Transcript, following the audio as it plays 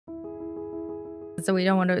So we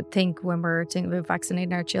don't want to think when we're thinking about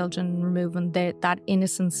vaccinating our children, removing that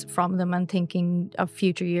innocence from them and thinking of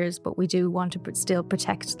future years, but we do want to still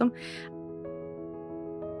protect them.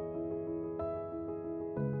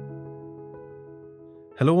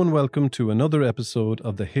 Hello and welcome to another episode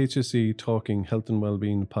of the HSE Talking Health and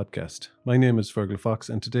Wellbeing podcast. My name is Fergal Fox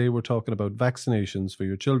and today we're talking about vaccinations for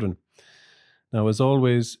your children. Now, as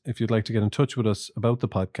always, if you'd like to get in touch with us about the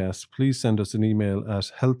podcast, please send us an email at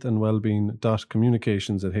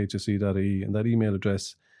healthandwellbeing.communications@hse.ie, and that email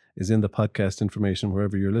address is in the podcast information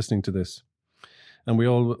wherever you're listening to this. And we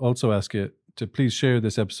also ask you to please share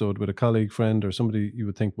this episode with a colleague, friend, or somebody you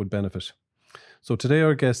would think would benefit. So today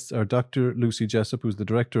our guests are Dr. Lucy Jessup, who's the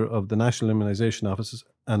Director of the National Immunisation Offices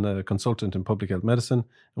and a consultant in public health medicine.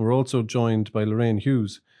 And we're also joined by Lorraine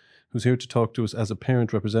Hughes, who's here to talk to us as a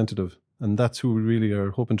parent representative. And that's who we really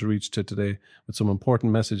are hoping to reach to today with some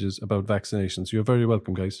important messages about vaccinations. You're very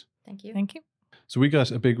welcome, guys. Thank you. Thank you. So we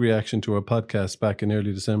got a big reaction to our podcast back in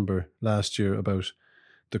early December last year about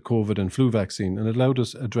the COVID and flu vaccine, and it allowed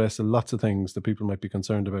us to address lots of things that people might be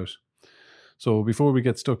concerned about. So before we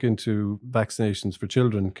get stuck into vaccinations for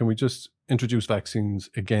children, can we just introduce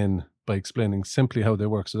vaccines again by explaining simply how they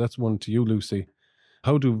work? So that's one to you, Lucy.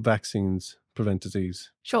 How do vaccines prevent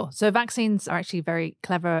disease? Sure. So vaccines are actually a very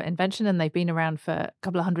clever invention and they've been around for a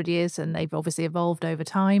couple of hundred years and they've obviously evolved over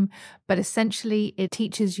time. But essentially, it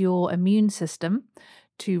teaches your immune system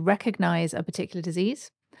to recognize a particular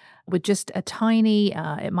disease with just a tiny,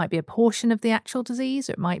 it might be a portion of the actual disease,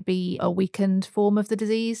 or it might be a weakened form of the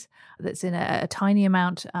disease that's in a tiny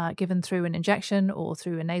amount given through an injection or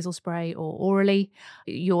through a nasal spray or orally.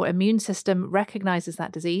 Your immune system recognizes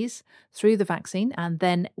that disease through the vaccine. And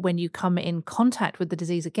then when you come in contact with the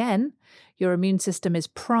disease again, your immune system is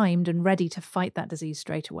primed and ready to fight that disease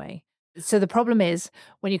straight away. So the problem is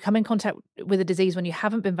when you come in contact with a disease when you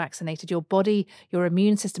haven't been vaccinated, your body, your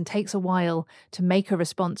immune system takes a while to make a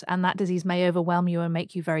response, and that disease may overwhelm you and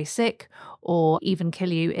make you very sick or even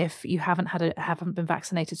kill you if you haven't been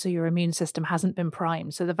vaccinated. So your immune system hasn't been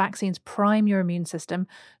primed. So the vaccines prime your immune system.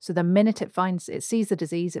 So the minute it sees the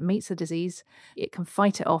disease, it meets the disease, it can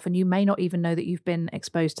fight it off, and you may not even know that you've been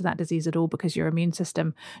exposed to that disease at all because your immune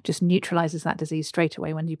system just neutralizes that disease straight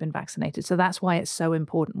away when you've been vaccinated. So that's why it's so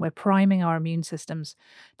important. We're priming our immune systems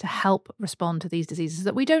to help respond to these diseases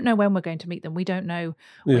that we don't know when we're going to meet them. We don't know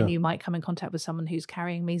when you might come in contact with someone who's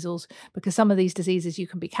carrying measles, because some of these diseases you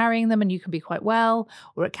can be carrying them and you can be quite well,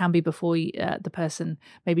 or it can be before the person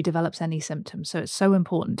maybe develops any symptoms. So it's so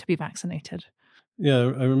important to be vaccinated. Yeah,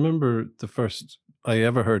 I remember the first I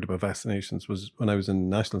ever heard about vaccinations was when I was in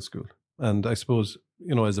national school. And I suppose,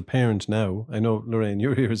 as a parent now, I know, Lorraine,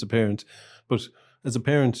 you're here as a parent, but as a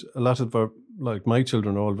parent, a lot of my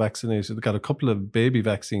children are all vaccinated. They got a couple of baby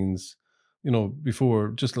vaccines, before,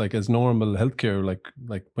 just like as normal healthcare, like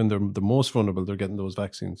when they're the most vulnerable, they're getting those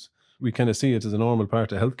vaccines. We kind of see it as a normal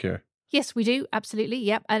part of healthcare. Yes, we do. Absolutely.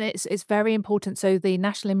 Yep. And it's very important. So the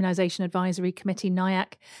National Immunisation Advisory Committee,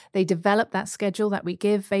 NIAC, they develop that schedule that we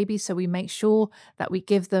give babies. So we make sure that we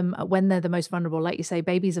give them when they're the most vulnerable. Like you say,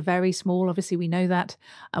 babies are very small. Obviously, we know that.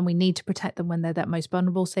 And we need to protect them when they're that most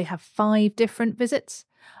vulnerable. So they have 5 different visits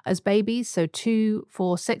as babies. So 2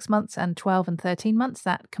 for 6 months and 12 and 13 months.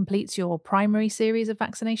 That completes your primary series of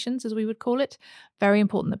vaccinations, as we would call it. Very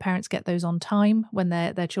important that parents get those on time when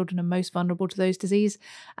their children are most vulnerable to those disease.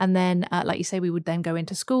 And then, like you say, we would then go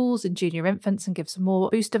into schools in junior infants and give some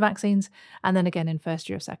more booster vaccines. And then again in first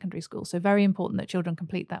year of secondary school. So very important that children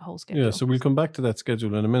complete that whole schedule. Yeah, so we'll come back to that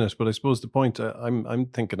schedule in a minute. But I suppose the point I'm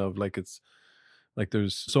thinking of, like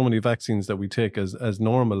there's so many vaccines that we take as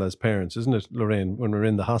normal as parents, isn't it, Lorraine? When we're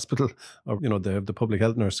in the hospital or, they have the public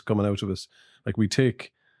health nurse coming out of us, like we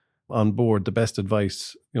take on board the best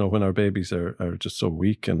advice, when our babies are just so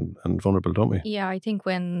weak and vulnerable, don't we? Yeah, I think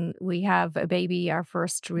when we have a baby, our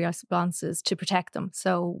first response is to protect them.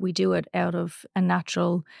 So we do it out of a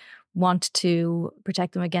natural want to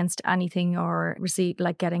protect them against anything or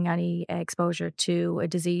getting any exposure to a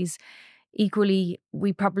disease. Equally,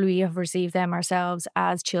 we probably have received them ourselves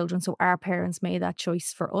as children, so our parents made that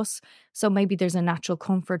choice for us. So maybe there's a natural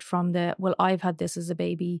comfort from I've had this as a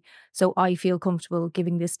baby, so I feel comfortable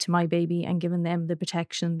giving this to my baby and giving them the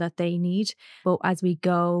protection that they need. But as we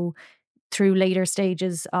go through later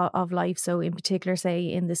stages of life, so in particular, say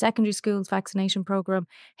in the secondary schools vaccination program,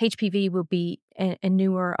 HPV will be a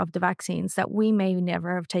newer of the vaccines that we may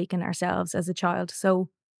never have taken ourselves as a child. So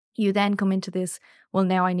you then come into this, well,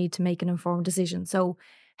 now I need to make an informed decision. So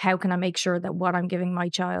how can I make sure that what I'm giving my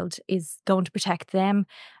child is going to protect them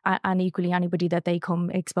and equally anybody that they come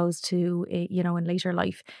exposed to, in later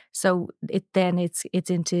life. So it's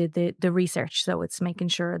into the research. So it's making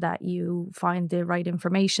sure that you find the right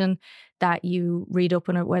information, that you read up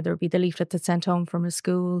on it, whether it be the leaflet that's sent home from a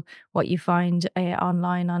school, what you find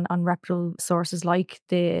online on reputable sources like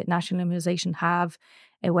the National Immunisation have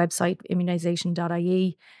a website,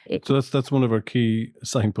 immunisation.ie. So that's one of our key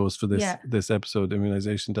signposts for this episode,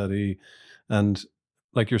 immunisation.ie. And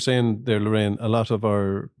like you're saying there, Lorraine, a lot of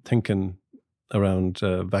our thinking around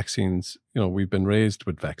vaccines, we've been raised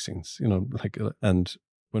with vaccines, and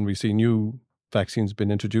when we see new vaccines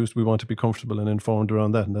being introduced, we want to be comfortable and informed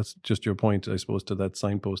around that. And that's just your point, I suppose, to that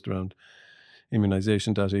signpost around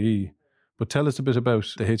immunisation.ie. But tell us a bit about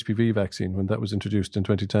the HPV vaccine when that was introduced in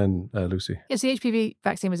 2010, Lucy. Yes, the HPV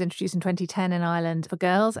vaccine was introduced in 2010 in Ireland for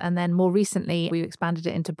girls. And then more recently, we expanded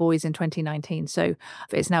it into boys in 2019. So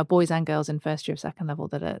it's now boys and girls in first year of second level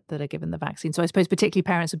that are given the vaccine. So I suppose particularly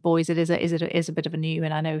parents of boys, it is a bit of a new.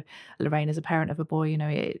 And I know Lorraine, as a parent of a boy,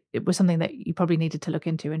 it was something that you probably needed to look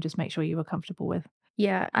into and just make sure you were comfortable with.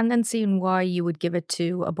 Yeah, and then seeing why you would give it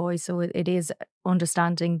to a boy. So it is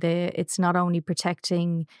understanding it's not only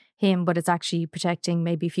protecting him, but it's actually protecting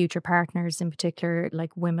maybe future partners, in particular,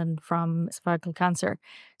 like women from cervical cancer.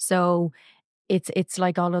 So it's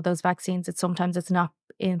like all of those vaccines. Sometimes it's not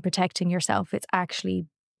in protecting yourself. It's actually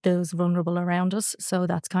those vulnerable around us. So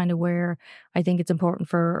that's kind of where I think it's important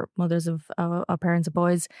for mothers of parents of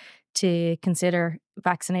boys to consider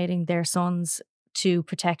vaccinating their sons to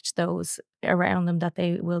protect those around them that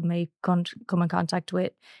they may come in contact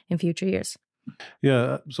with in future years.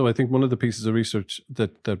 Yeah, so I think one of the pieces of research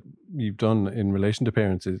that you've done in relation to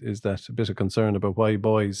parents is that a bit of concern about why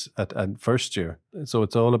boys at first year. So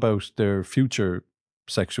it's all about their future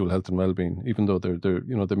sexual health and well-being, even though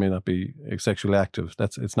they may not be sexually active.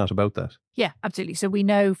 It's not about that. Yeah, absolutely. So we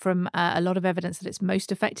know from a lot of evidence that it's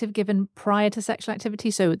most effective given prior to sexual activity.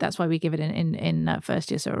 So that's why we give it in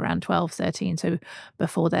first year, so around 12, 13, so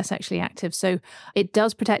before they're sexually active. So it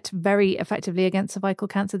does protect very effectively against cervical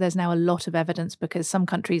cancer. There's now a lot of evidence because some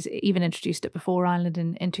countries even introduced it before Ireland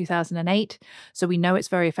in 2008. So we know it's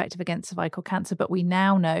very effective against cervical cancer, but we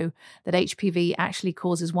now know that HPV actually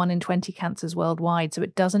causes 1 in 20 cancers worldwide. So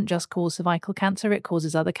it doesn't just cause cervical cancer, it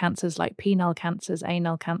causes other cancers like penile cancers,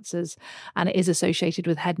 anal cancers, and it is associated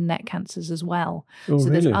with head and neck cancers as well. Oh, so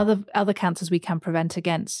really? there's other cancers we can prevent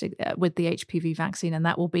against with the HPV vaccine, and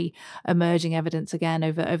that will be emerging evidence again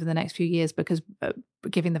over the next few years because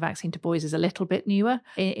giving the vaccine to boys is a little bit newer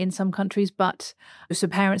in some countries. But so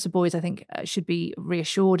parents of boys, I think, should be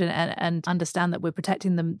reassured and understand that we're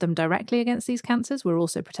protecting them directly against these cancers. We're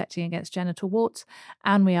also protecting against genital warts,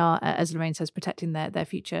 and we are, as Lorraine says, protecting their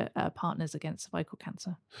future partners against cervical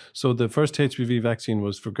cancer. So the first HPV vaccine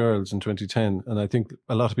was for girls in 2010, and I think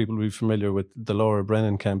a lot of people will be familiar with the Laura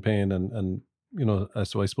Brennan campaign, and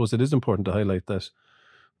so I suppose it is important to highlight that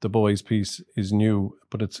the boys piece is new,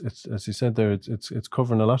 but it's as you said there, it's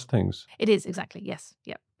covering a lot of things. It is, exactly, yes,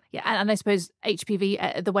 yep. Yeah, and I suppose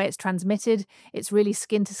HPV, the way it's transmitted, it's really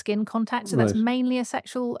skin-to-skin contact. So that's mainly a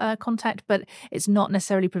sexual contact, but it's not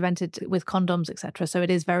necessarily prevented with condoms, etc. So it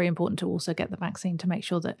is very important to also get the vaccine to make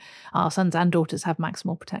sure that our sons and daughters have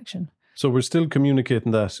maximal protection. So we're still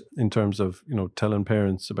communicating that in terms of, telling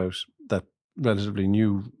parents about that relatively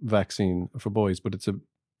new vaccine for boys, but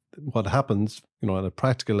what happens, at a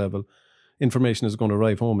practical level, information is going to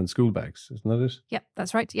arrive home in school bags, isn't that it? Yep,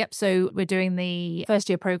 that's right. Yep. So we're doing the first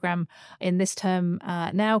year program in this term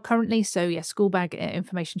now currently. So yes, school bag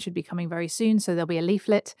information should be coming very soon. So there'll be a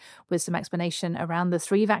leaflet with some explanation around the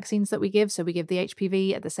 3 vaccines that we give. So we give the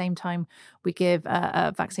HPV at the same time we give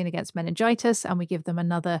a vaccine against meningitis, and we give them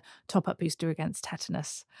another top-up booster against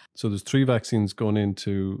tetanus. So there's 3 vaccines going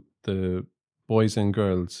into the boys and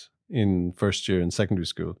girls in first year in secondary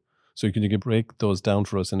school. So can you break those down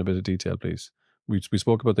for us in a bit of detail, please? We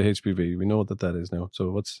spoke about the HPV. We know what that is now.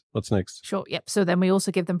 So what's next? Sure. Yep. So then we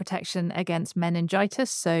also give them protection against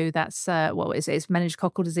meningitis. So that's it's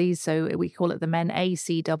meningococcal disease. So we call it the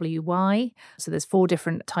MenACWY. So there's 4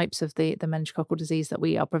 different types of the meningococcal disease that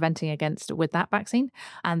we are preventing against with that vaccine.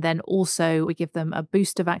 And then also we give them a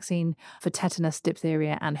booster vaccine for tetanus,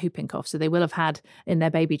 diphtheria, and whooping cough. So they will have had in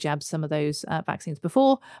their baby jabs some of those vaccines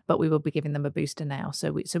before, but we will be giving them a booster now.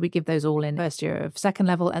 So we give those all in first year of second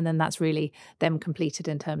level, and then that's really them completed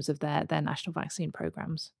in terms of their national vaccine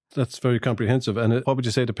programs. That's very comprehensive. And what would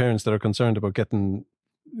you say to parents that are concerned about getting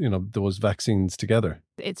those vaccines together?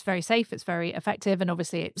 It's very safe, it's very effective. And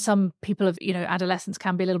obviously some people adolescents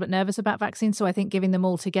can be a little bit nervous about vaccines. So I think giving them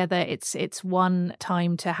all together, it's one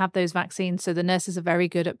time to have those vaccines. So the nurses are very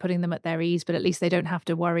good at putting them at their ease, but at least they don't have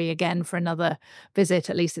to worry again for another visit.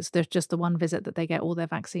 At least it's just the one visit that they get all their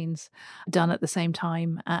vaccines done at the same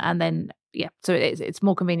time. And then, so it's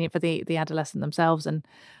more convenient for the adolescent themselves, and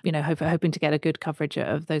hoping to get a good coverage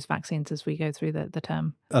of those vaccines as we go through the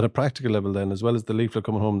term. At a practical level then, as well as the leaflet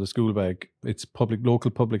coming home in the school bag, it's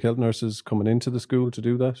local public health nurses coming into the school to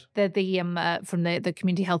do that? They're the from the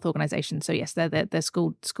community health organisation. So yes, they're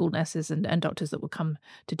school nurses and doctors that will come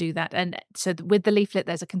to do that. And so with the leaflet,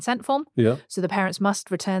 there's a consent form. Yeah. So the parents must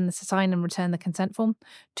sign and return the consent form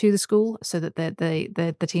to the school, so that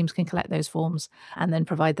the teams can collect those forms and then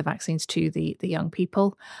provide the vaccines to the young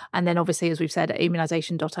people. And then obviously, as we've said,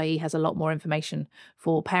 immunisation.ie has a lot more information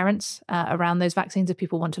for parents around those vaccines if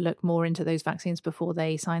people want to look more into those vaccines before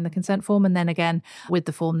they sign the consent form. And then again, with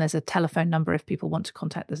the form, there's a telephone number if people want to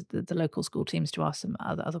contact the local school teams to ask them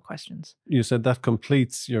other questions. You said that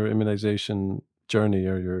completes your immunisation journey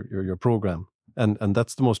or your programme. And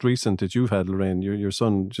that's the most recent that you've had, Lorraine. Your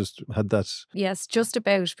son just had that. Yes, just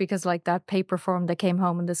about, because like that paper form that came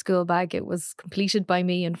home in the school bag, it was completed by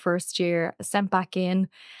me in first year, sent back in.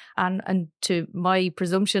 And to my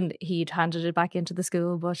presumption, he'd handed it back into the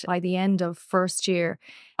school. But by the end of first year,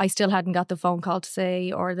 I still hadn't got the phone call to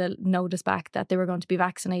say, or the notice back that they were going to be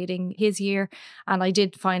vaccinating his year. And I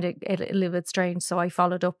did find it a little bit strange. So I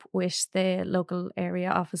followed up with the local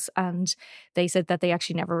area office, and they said that they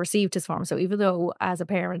actually never received his form. So even though as a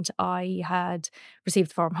parent, I had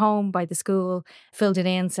received the form home by the school, filled it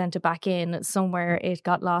in, sent it back in, somewhere it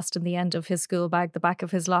got lost in the end of his school bag, the back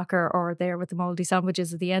of his locker, or there with the mouldy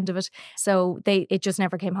sandwiches at the end of it. So it just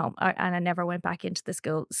never came home, and I never went back into the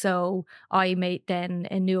school. So I made then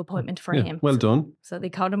a new appointment for him. Well done. So they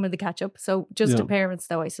caught him with the catch up. So just to parents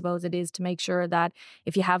though, I suppose it is to make sure that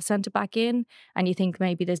if you have sent it back in and you think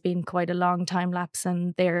maybe there's been quite a long time lapse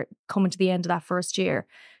and they're coming to the end of that first year,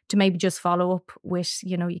 to maybe just follow up with,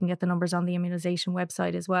 you can get the numbers on the immunisation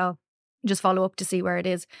website as well. Just follow up to see where it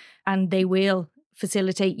is, and they will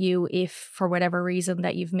facilitate you if for whatever reason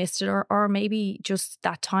that you've missed it, or maybe just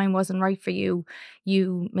that time wasn't right for you.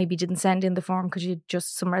 You maybe didn't send in the form because you had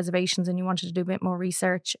just some reservations and you wanted to do a bit more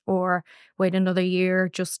research, or wait another year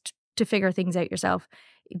just to figure things out yourself.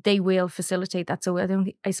 They will facilitate that. So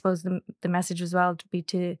I suppose the message as well to be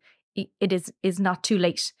it is not too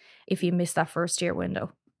late if you miss that first year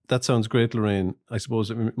window. That sounds great, Lorraine. I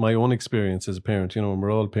suppose my own experience as a parent, and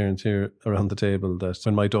we're all parents here around the table, that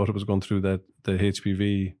when my daughter was going through the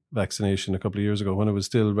HPV vaccination a couple of years ago, when it was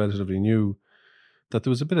still relatively new, that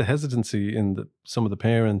there was a bit of hesitancy in some of the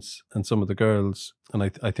parents and some of the girls.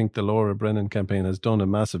 And I think the Laura Brennan campaign has done a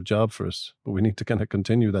massive job for us, but we need to kind of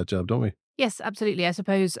continue that job, don't we? Yes, absolutely. I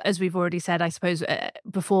suppose, as we've already said,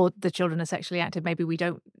 before the children are sexually active, maybe we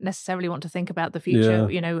don't necessarily want to think about the future,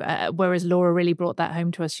 whereas Laura really brought that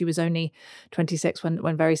home to us. She was only 26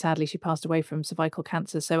 when very sadly she passed away from cervical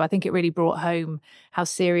cancer. So I think it really brought home how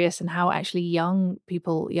serious and how actually young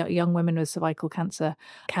women with cervical cancer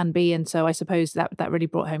can be. And so I suppose that really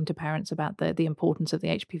brought home to parents about the importance of the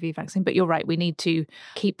HPV vaccine. But you're right, we need to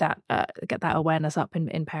keep that, get that awareness up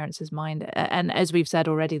in parents' mind. And as we've said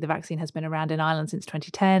already, the vaccine has been around in Ireland since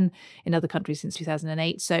 2010, in other countries since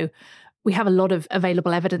 2008. So we have a lot of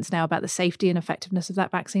available evidence now about the safety and effectiveness of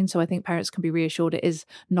that vaccine. So I think parents can be reassured it is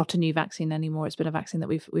not a new vaccine anymore. It's been a vaccine that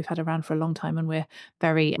we've had around for a long time, and we're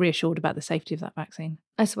very reassured about the safety of that vaccine.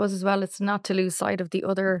 I suppose as well, it's not to lose sight of the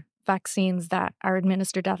other vaccines that are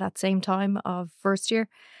administered at that same time of first year.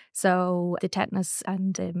 So the tetanus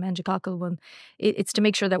and the meningococcal one, it's to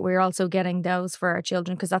make sure that we're also getting those for our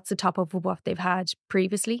children, because that's the top of what they've had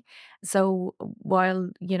previously. So while,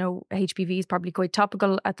 HPV is probably quite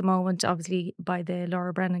topical at the moment, obviously by the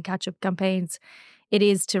Laura Brennan catch-up campaigns, it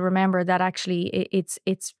is to remember that actually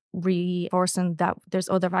it's reinforcing that there's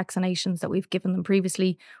other vaccinations that we've given them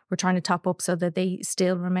previously. We're trying to top up so that they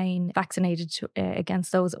still remain vaccinated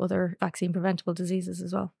against those other vaccine preventable diseases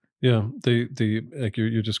as well. Yeah, the like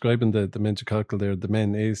you're describing the meningococcal there, the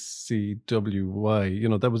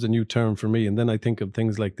MenACWY. That was a new term for me. And then I think of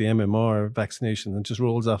things like the MMR vaccination, and it just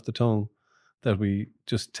rolls off the tongue that we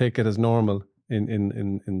just take it as normal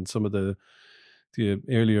in some of the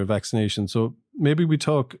earlier vaccinations. So maybe we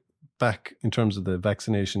talk back in terms of the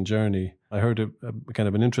vaccination journey. I heard a kind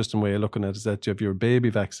of an interesting way of looking at it is that you have your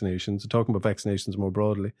baby vaccinations, talking about vaccinations more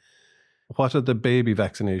broadly. What are the baby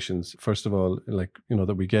vaccinations, first of all, like,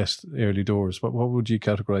 that we get early doors? What would you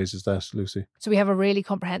categorize as that, Lucy? So we have a really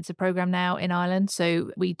comprehensive program now in Ireland.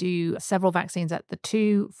 So we do several vaccines at the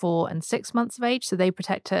 2, 4 and 6 months of age. So they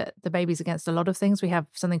protect the babies against a lot of things. We have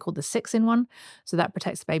something called the 6-in-1. So that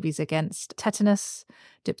protects babies against tetanus,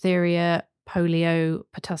 diphtheria, polio,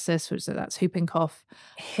 pertussis, which that's whooping cough,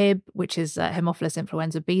 Hib, which is Haemophilus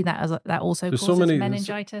influenza B, that also There's causes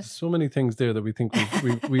meningitis. There's so many things there that we think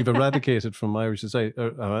we've eradicated from Irish society,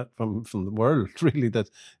 from the world, really, that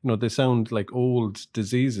they sound like old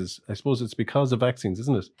diseases. I suppose it's because of vaccines,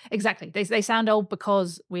 isn't it? Exactly. They sound old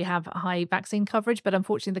because we have high vaccine coverage, but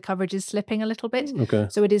unfortunately the coverage is slipping a little bit. Okay.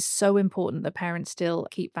 So it is so important that parents still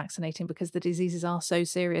keep vaccinating because the diseases are so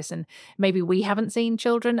serious, and maybe we haven't seen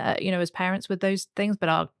children, as parents with those things, but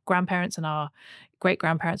our grandparents and our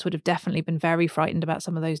great-grandparents would have definitely been very frightened about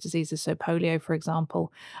some of those diseases. So polio, for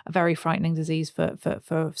example, a very frightening disease for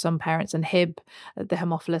some parents, and Hib, the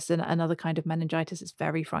Haemophilus, and another kind of meningitis, is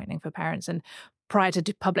very frightening for parents. And prior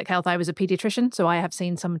to public health, I was a pediatrician, so I have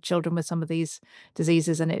seen some children with some of these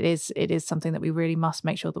diseases, and it is something that we really must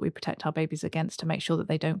make sure that we protect our babies against to make sure that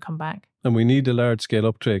they don't come back. And we need a large-scale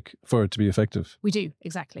uptake for it to be effective. We do,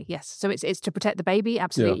 exactly, yes. So it's to protect the baby,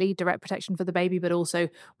 absolutely, direct protection for the baby, but also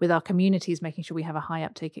with our communities, making sure we have a high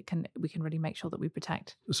uptake. We can really make sure that we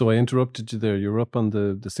protect. So I interrupted you there. You're up on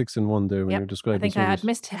the 6-in-1 there when you're describing. I think I had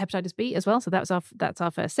missed hepatitis B as well, so that's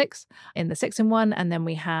our first 6 in the 6-in-1, and then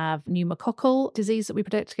we have pneumococcal disease that we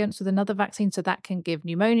protect against with another vaccine. So that can give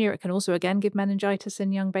pneumonia. It can also again give meningitis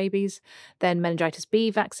in young babies. Then meningitis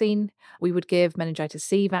B vaccine. We would give meningitis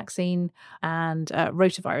C vaccine and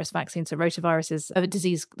rotavirus vaccine. So rotavirus is a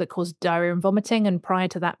disease that causes diarrhea and vomiting. And prior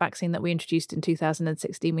to that vaccine that we introduced in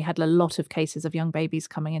 2016, we had a lot of cases of young babies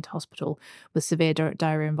coming into hospital with severe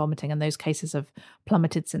diarrhea and vomiting. And those cases have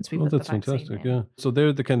plummeted since we put the vaccine fantastic, in. yeah. So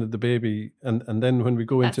they're the kind of the baby. And then when we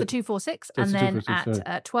go that's into... the 2, 4, 6. And then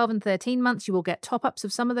at 12 and 13 months, you will get top-ups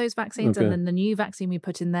of some of those vaccines. Okay. And then the new vaccine we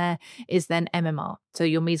put in there is then MMR. So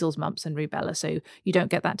your measles, mumps and rubella. So you don't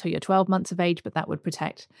get that till you're 12 months of age, but that would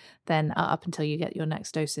protect then up until you get your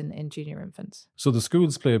next dose in junior infants. So the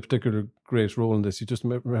schools play a particular great role in this. You just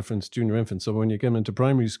referenced junior infants. So when you get them into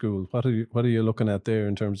primary school, what are you looking at there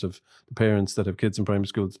in terms of the parents that have kids in primary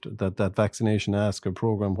schools, that vaccination ask or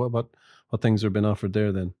program? What things are being offered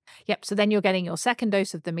there then? Yep. So then you're getting your second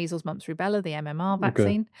dose of the measles, mumps, rubella, the MMR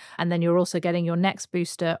vaccine. Okay. And then you're also getting your next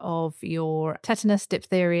booster of your tetanus,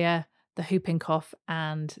 diphtheria, the whooping cough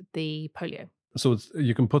and the polio. So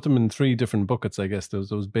you can put them in 3 different buckets, I guess. There's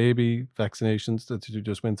those baby vaccinations that you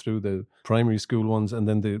just went through, the primary school ones, and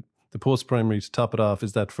then the post-primary to top it off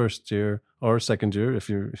is that first year or second year, if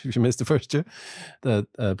you missed the first year, that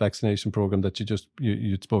vaccination program that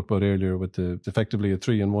you spoke about earlier with effectively a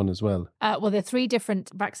 3-in-1 as well. Well, they're 3 different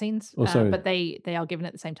vaccines, but they are given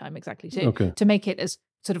at the same time, exactly, to make it as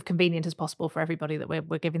sort of convenient as possible for everybody that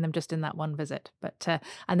we're giving them just in that one visit. But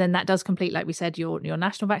and then that does complete, like we said, your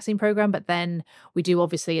national vaccine program. But then we do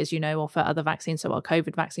obviously, as you know, offer other vaccines. So our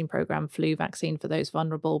COVID vaccine program, flu vaccine for those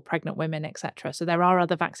vulnerable, pregnant women, etc. So there are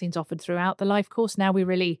other vaccines offered throughout the life course. Now we're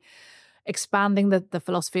really expanding the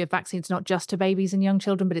philosophy of vaccines, not just to babies and young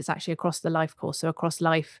children, but it's actually across the life course. So across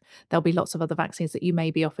life, there'll be lots of other vaccines that you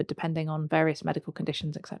may be offered depending on various medical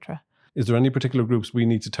conditions, etc. Is there any particular groups we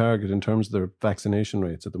need to target in terms of their vaccination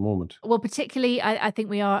rates at the moment? Well, particularly, I think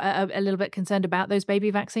we are a little bit concerned about those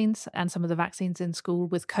baby vaccines and some of the vaccines in school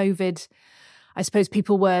with COVID. I suppose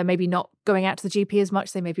people were maybe not going out to the GP as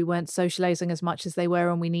much. They maybe weren't socializing as much as they were.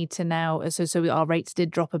 And we need to now, so our rates did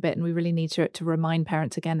drop a bit. And we really need to remind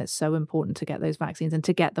parents again, it's so important to get those vaccines and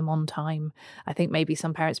to get them on time. I think maybe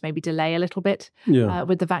some parents maybe delay a little bit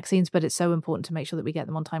with the vaccines, but it's so important to make sure that we get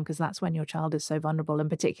them on time because that's when your child is so vulnerable. And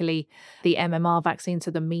particularly the MMR vaccine,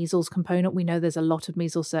 so the measles component. We know there's a lot of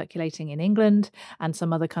measles circulating in England and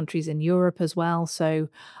some other countries in Europe as well. So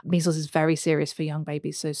measles is very serious for young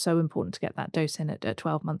babies. So important to get that dose in at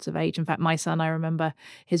 12 months of age. In fact, my son, I remember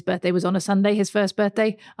his birthday was on a Sunday, his first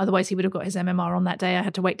birthday. Otherwise, he would have got his MMR on that day. I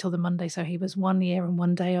had to wait till the Monday. So he was 1 year and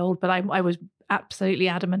 1 day old. But I was absolutely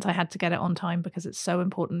adamant I had to get it on time because it's so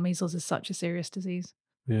important. Measles is such a serious disease.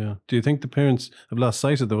 Yeah. Do you think the parents have lost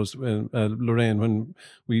sight of those, Lorraine, when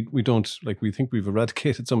we don't, we think we've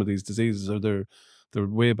eradicated some of these diseases, or they're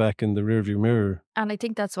way back in the rearview mirror? And I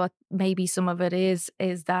think that's what maybe some of it is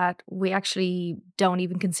that we actually don't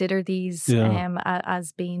even consider these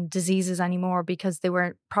as being diseases anymore because they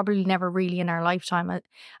were probably never really in our lifetime.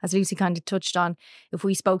 As Lucy kind of touched on, if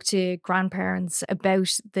we spoke to grandparents about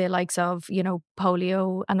the likes of,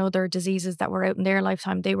 polio and other diseases that were out in their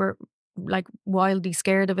lifetime, they were wildly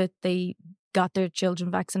scared of it. They got their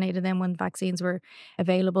children vaccinated then when vaccines were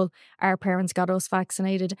available. Our parents got us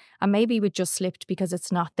vaccinated, and maybe we just slipped because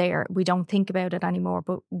it's not there. We don't think about it anymore.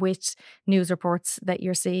 But with news reports that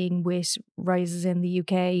you're seeing with rises in the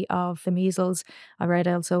UK of the measles, I read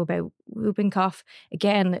also about whooping cough.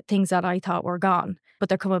 Again, things that I thought were gone, but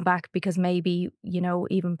they're coming back because maybe,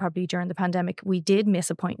 even probably during the pandemic, we did miss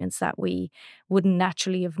appointments that we wouldn't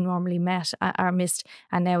naturally have normally met or missed.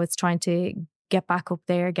 And now it's trying to get back up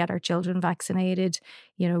there, get our children vaccinated,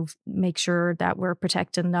 make sure that we're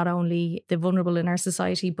protecting not only the vulnerable in our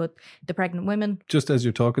society, but the pregnant women. Just as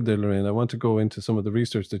you're talking there, Lorraine, I want to go into some of the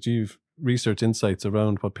research that research insights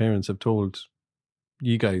around what parents have told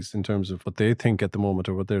you guys in terms of what they think at the moment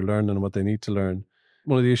or what they're learning and what they need to learn.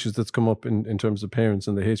 One of the issues that's come up in terms of parents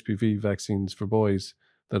and the HPV vaccines for boys,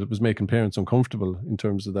 that it was making parents uncomfortable in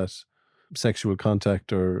terms of that sexual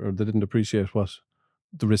contact, or they didn't appreciate what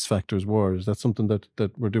the risk factors were. Is that something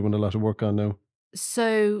that we're doing a lot of work on now?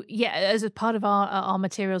 So, yeah, as a part of our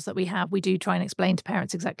materials that we have, we do try and explain to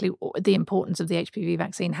parents exactly the importance of the HPV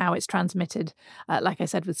vaccine, how it's transmitted, like I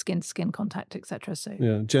said, with skin-to-skin contact, etc. So,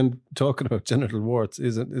 yeah, talking about genital warts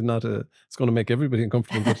it's going to make everybody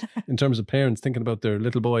uncomfortable. But in terms of parents thinking about their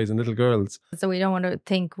little boys and little girls. So we don't want to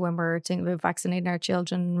think when we're thinking about vaccinating our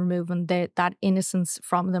children, removing that innocence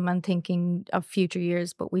from them and thinking of future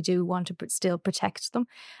years, but we do want to still protect them.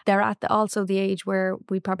 They're at also the age where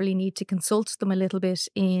we probably need to consult them a little bit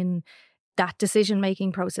in that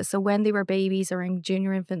decision-making process. So when they were babies or in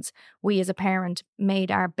junior infants, we as a parent made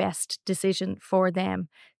our best decision for them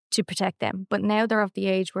to protect them. But now they're of the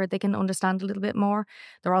age where they can understand a little bit more.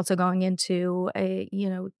 They're also going into a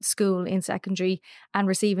school in secondary and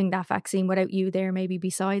receiving that vaccine without you there maybe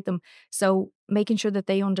beside them. So making sure that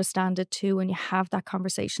they understand it too, and you have that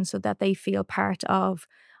conversation so that they feel part of,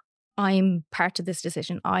 I'm part of this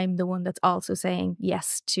decision. I'm the one that's also saying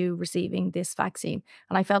yes to receiving this vaccine.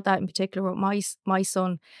 And I felt that in particular with my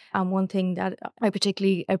son. And one thing that I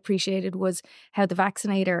particularly appreciated was how the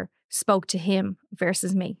vaccinator spoke to him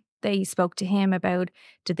versus me. They spoke to him about,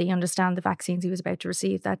 did they understand the vaccines he was about to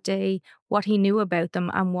receive that day, what he knew about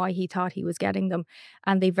them and why he thought he was getting them.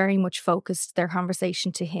 And they very much focused their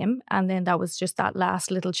conversation to him. And then that was just that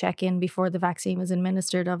last little check-in before the vaccine was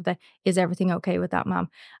administered of is everything okay with that, ma'am?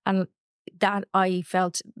 And that I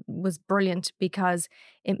felt was brilliant because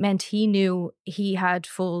it meant he knew he had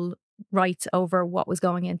full rights over what was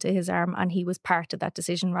going into his arm and he was part of that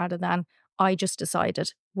decision rather than I just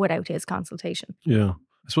decided without his consultation. Yeah.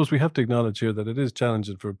 I suppose we have to acknowledge here that it is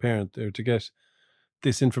challenging for a parent there to get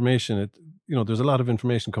this information. There's a lot of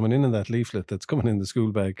information coming in that leaflet that's coming in the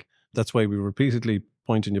school bag. That's why we repeatedly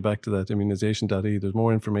pointing you back to that immunisation.e. There's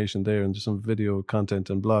more information there, and there's some video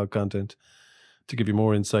content and blog content to give you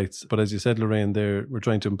more insights. But as you said, Lorraine, there we're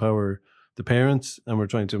trying to empower the parents and we're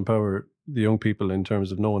trying to empower the young people in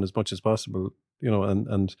terms of knowing as much as possible.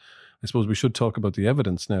 And I suppose we should talk about the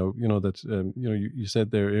evidence now. That you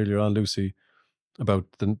said there earlier on, Lucy, about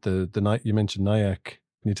the you mentioned NIAC.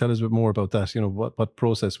 Can you tell us a bit more about that? What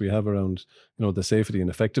process we have around the safety and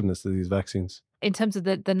effectiveness of these vaccines? In terms of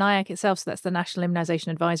the NIAC itself, so that's the National Immunisation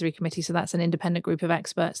Advisory Committee. So that's an independent group of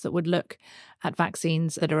experts that would look at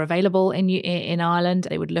vaccines that are available in Ireland.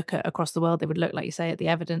 They would look at across the world. They would look, like you say, at the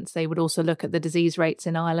evidence. They would also look at the disease rates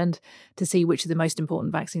in Ireland to see which are the most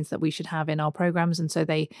important vaccines that we should have in our programmes. And so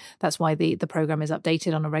that's why the programme is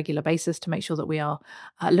updated on a regular basis to make sure that we are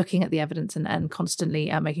looking at the evidence and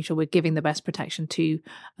constantly making sure we're giving the best protection to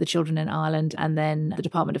the children in Ireland. And then the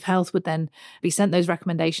Department of Health would then be sent those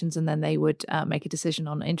recommendations, and then they would make a decision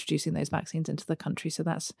on introducing those vaccines into the country. So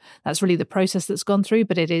that's really the process that's gone through,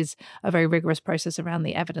 but it is a very rigorous process around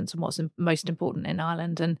the evidence and what's most important in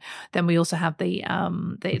Ireland. And then we also have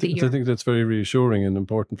I think that's very reassuring and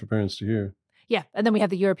important for parents to hear. Yeah, and then we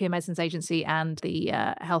have the European Medicines Agency and the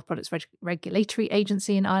Health Products Regulatory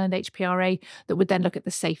Agency in Ireland, HPRA, that would then look at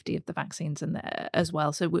the safety of the vaccines as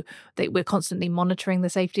well. So we're constantly monitoring the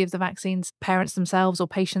safety of the vaccines. Parents themselves or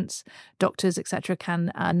patients, doctors, etc.,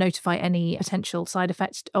 can notify any potential side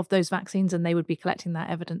effects of those vaccines, and they would be collecting that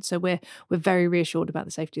evidence. So we're very reassured about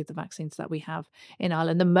the safety of the vaccines that we have in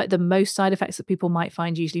Ireland. The most side effects that people might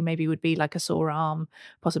find usually maybe would be like a sore arm,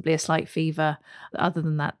 possibly a slight fever. Other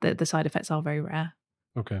than that, the side effects are very rare.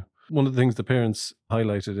 Okay. One of the things the parents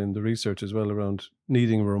highlighted in the research as well around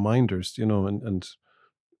needing reminders, and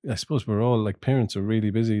I suppose we're all, like, parents are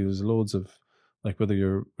really busy. There's loads of, like, whether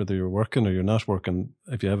you're working or you're not working,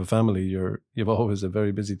 if you have a family, you've always a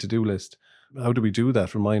very busy to-do list. How do we do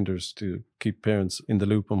that, reminders to keep parents in the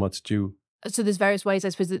loop on what's due? So there's various ways, I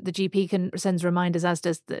suppose, that the GP sends reminders, as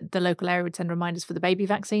does the local area would send reminders for the baby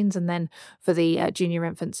vaccines, and then for the junior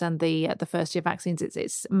infants and the first year vaccines,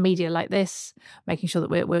 it's media like this, making sure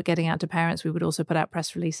that we're getting out to parents. We would also put out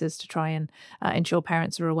press releases to try and ensure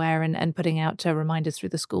parents are aware, and putting out reminders through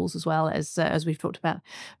the schools as well, as we've talked about,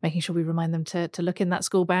 making sure we remind them to look in that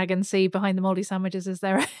school bag and see behind the mouldy sandwiches, is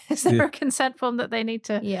there a consent form that they need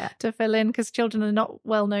to fill in, because children are not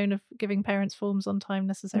well known of giving parents forms on time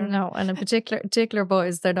necessarily. No, and in particular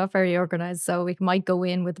boys, they're not very organised, so we might go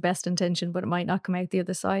in with the best intention, but it might not come out the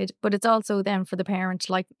other side. But it's also then for the parent,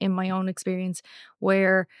 like in my own experience,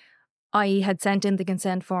 where I had sent in the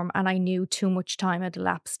consent form and I knew too much time had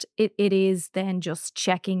elapsed. It is then just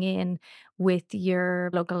checking in with your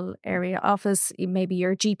local area office, maybe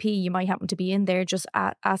your GP, you might happen to be in there, just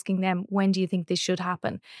asking them, when do you think this should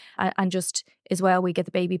happen? And just as well, we get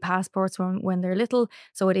the baby passports when they're little.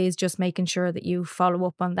 So it is just making sure that you follow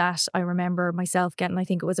up on that. I remember myself getting, I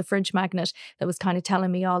think it was a fridge magnet that was kind of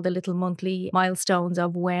telling me all the little monthly milestones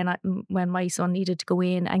of when my son needed to go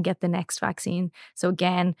in and get the next vaccine. So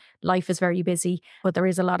again, life is very busy, but there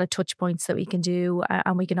is a lot of touch points that we can do,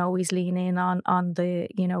 and we can always lean in on the,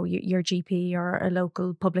 your GP or a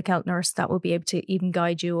local public health nurse that will be able to even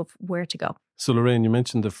guide you of where to go. So Lorraine, you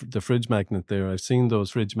mentioned the fridge magnet there. I've seen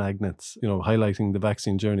those fridge magnets, highlighting the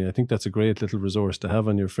vaccine journey. I think that's a great little resource to have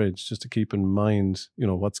on your fridge, just to keep in mind,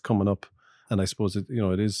 what's coming up. And I suppose it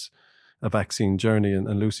is a vaccine journey. And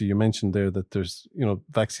Lucy, you mentioned there that there's,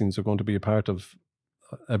 vaccines are going to be a part of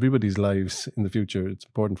everybody's lives in the future. It's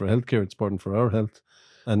important for healthcare. It's important for our health.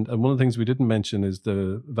 And one of the things we didn't mention is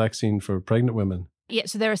the vaccine for pregnant women. Yeah,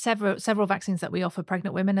 so there are several vaccines that we offer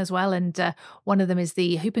pregnant women as well, and one of them is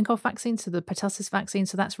the whooping cough vaccine, so the pertussis vaccine.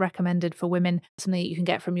 So that's recommended for women, something that you can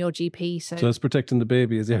get from your GP. So that's protecting the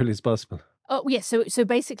baby as early as possible. Oh, yes. So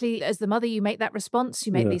basically, as the mother, you make that response.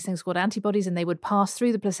 You make these things called antibodies, and they would pass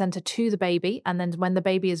through the placenta to the baby. And then when the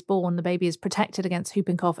baby is born, the baby is protected against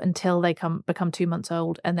whooping cough until they become 2 months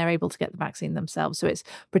old and they're able to get the vaccine themselves. So it's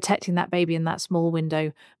protecting that baby in that small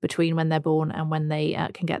window between when they're born and when they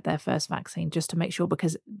can get their first vaccine, just to make sure,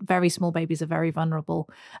 because very small babies are very vulnerable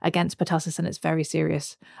against pertussis, and it's very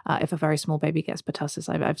serious if a very small baby gets pertussis.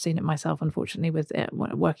 I've seen it myself, unfortunately, with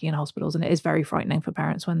working in hospitals, and it is very frightening for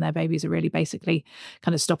parents when their babies are really basically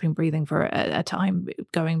kind of stopping breathing for a time,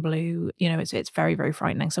 going blue. It's very, very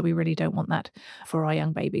frightening. So we really don't want that for our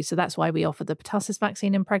young babies. So that's why we offer the pertussis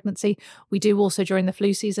vaccine in pregnancy. We do also, during the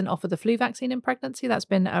flu season, offer the flu vaccine in pregnancy. That's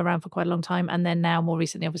been around for quite a long time. And then now, more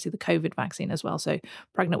recently, obviously, the COVID vaccine as well. So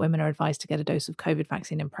pregnant women are advised to get a dose of COVID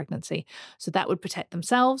vaccine in pregnancy. So that would protect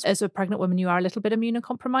themselves. As a pregnant woman, you are a little bit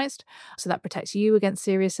immunocompromised. So that protects you against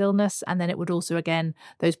serious illness. And then it would also, again,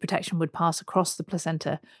 those protection would pass across the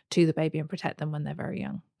placenta to the baby and protect them when they're very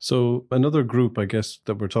young. So another group, I guess,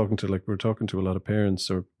 that we're talking to a lot of parents,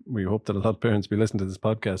 or we hope that a lot of parents be listening to this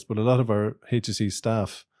podcast, but a lot of our HSE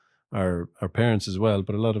staff are parents as well,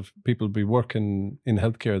 but a lot of people be working in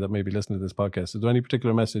healthcare that may be listening to this podcast. Is there any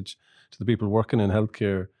particular message to the people working in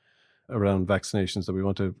healthcare around vaccinations that we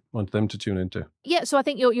want them to tune into? Yeah, so I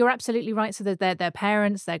think you're absolutely right. So that their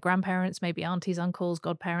parents, their grandparents, maybe aunties, uncles,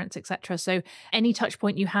 godparents, etc. So any touch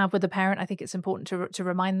point you have with a parent, I think it's important to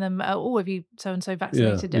remind them, have you so and so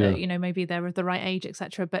vaccinated? Yeah. Maybe they're of the right age,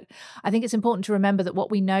 etc. But I think it's important to remember that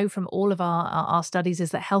what we know from all of our studies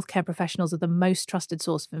is that healthcare professionals are the most trusted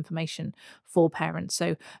source of information for parents.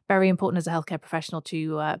 So very important as a healthcare professional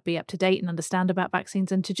to be up to date and understand about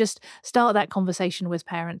vaccines, and to just start that conversation with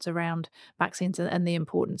parents around vaccines and the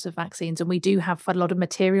importance of vaccines. And we do have quite a lot of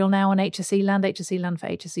material now on HSE Land. HSE Land for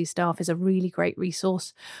HSE staff is a really great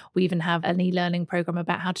resource. We even have an e-learning program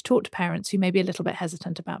about how to talk to parents who may be a little bit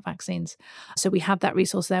hesitant about vaccines. So we have that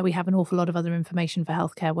resource there. We have an awful lot of other information for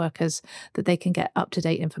healthcare workers that they can get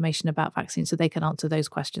up-to-date information about vaccines, so they can answer those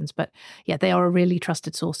questions. But yeah, they are a really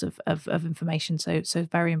trusted source of information. So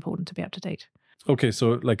very important to be up to date. Okay,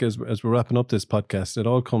 so as we're wrapping up this podcast, it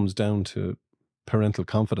all comes down to parental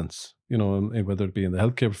confidence, whether it be in the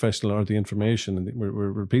healthcare professional or the information. And we're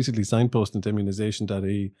repeatedly signposting to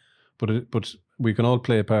immunisation.ie, but we can all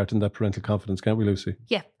play a part in that parental confidence, can't we, Lucy?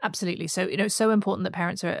 Yeah, absolutely. So, it's so important that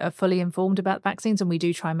parents are fully informed about vaccines, and we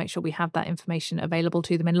do try and make sure we have that information available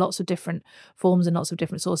to them in lots of different forms and lots of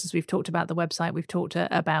different sources. We've talked about the website. We've talked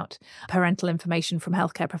about parental information from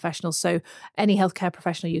healthcare professionals. So any healthcare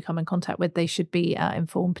professional you come in contact with, they should be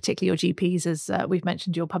informed, particularly your GPs, as we've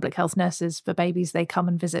mentioned, your public health nurses for babies. They come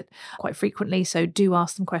and visit quite frequently. So do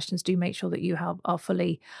ask them questions. Do make sure that you are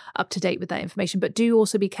fully up to date with that information. But do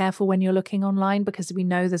also be careful when you're looking online online, because we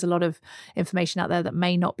know there's a lot of information out there that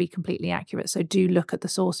may not be completely accurate. So do look at the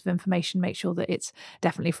source of information, make sure that it's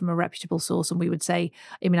definitely from a reputable source. And we would say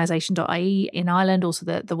immunisation.ie in Ireland, also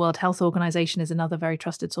the World Health Organization is another very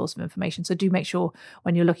trusted source of information. So do make sure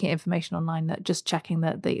when you're looking at information online that just checking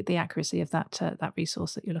the accuracy of that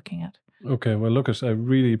resource that you're looking at. Okay, well, look, I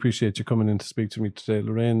really appreciate you coming in to speak to me today.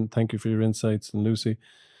 Lorraine, thank you for your insights. And Lucy,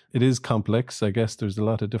 it is complex. I guess there's a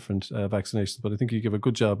lot of different vaccinations, but I think you give a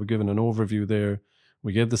good job of giving an overview there.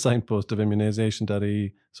 We gave the signpost of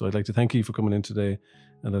immunisation.ie. So I'd like to thank you for coming in today.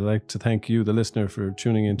 And I'd like to thank you, the listener, for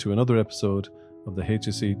tuning in to another episode of the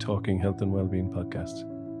HSE Talking Health and Wellbeing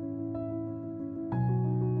podcast.